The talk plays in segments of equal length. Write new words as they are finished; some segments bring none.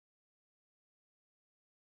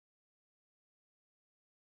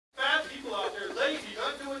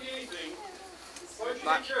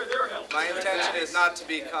My intention is not to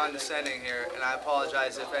be condescending here, and I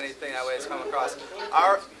apologize if anything that way has come across.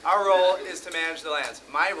 Our role is to manage the lands.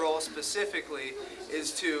 My role specifically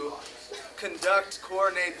is to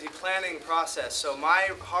coordinate the planning process. So my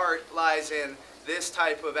heart lies in this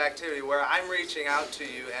type of activity where I'm reaching out to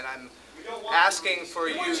you and I'm asking for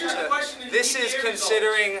you to, this is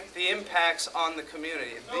considering the impacts on the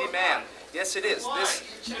community. The man, yes it is.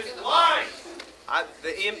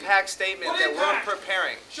 The impact statement that we're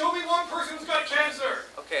preparing. Show me one person who's got cancer.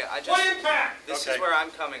 Okay, What impact? This is where I'm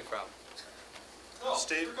coming from. No,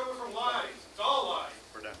 Steve? you're coming from lies. It's all lies.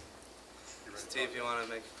 We're done. Steve, you want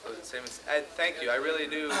to make closing statements? Thank you. I really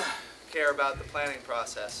do care about the planning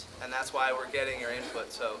process, and that's why we're getting your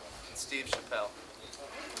input. So, Steve Chappelle.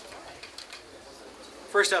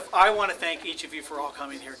 First off, I want to thank each of you for all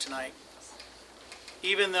coming here tonight.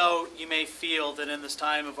 Even though you may feel that in this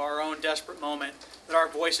time of our own desperate moment that our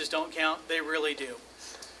voices don't count, they really do.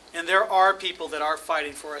 And there are people that are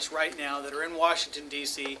fighting for us right now that are in Washington,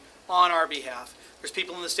 D.C. on our behalf. There's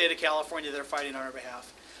people in the state of California that are fighting on our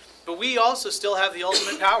behalf. But we also still have the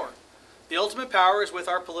ultimate power. The ultimate power is with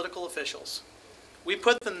our political officials. We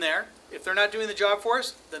put them there. If they're not doing the job for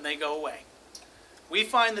us, then they go away. We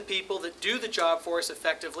find the people that do the job for us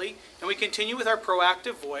effectively, and we continue with our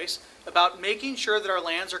proactive voice about making sure that our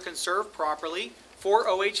lands are conserved properly for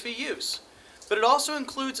OHV use. But it also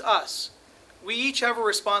includes us. We each have a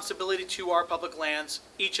responsibility to our public lands,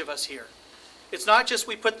 each of us here. It's not just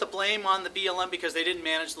we put the blame on the BLM because they didn't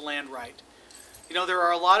manage the land right. You know, there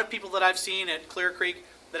are a lot of people that I've seen at Clear Creek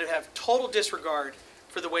that have total disregard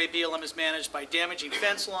for the way BLM is managed by damaging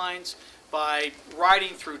fence lines, by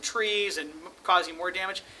riding through trees and causing more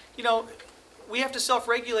damage. You know, we have to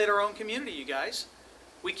self-regulate our own community, you guys.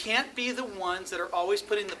 We can't be the ones that are always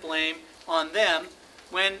putting the blame on them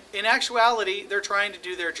when, in actuality, they're trying to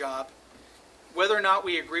do their job, whether or not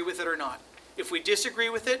we agree with it or not. If we disagree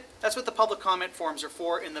with it, that's what the public comment forms are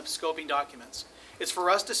for in the scoping documents. It's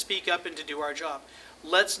for us to speak up and to do our job.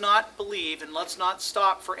 Let's not believe and let's not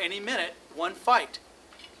stop for any minute one fight.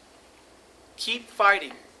 Keep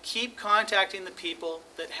fighting. Keep contacting the people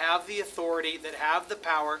that have the authority, that have the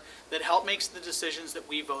power, that help make the decisions that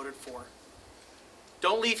we voted for.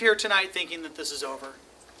 Don't leave here tonight thinking that this is over,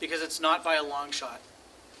 because it's not by a long shot.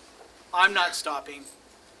 I'm not stopping.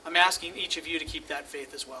 I'm asking each of you to keep that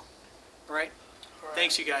faith as well. All right?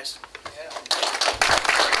 Thanks, you guys.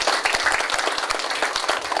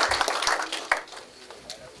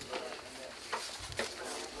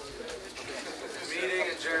 Meeting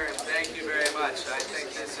adjourned. Thank you very much. I think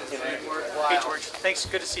this has been worthwhile. Hey, George. Thanks.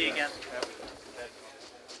 Good to see you again.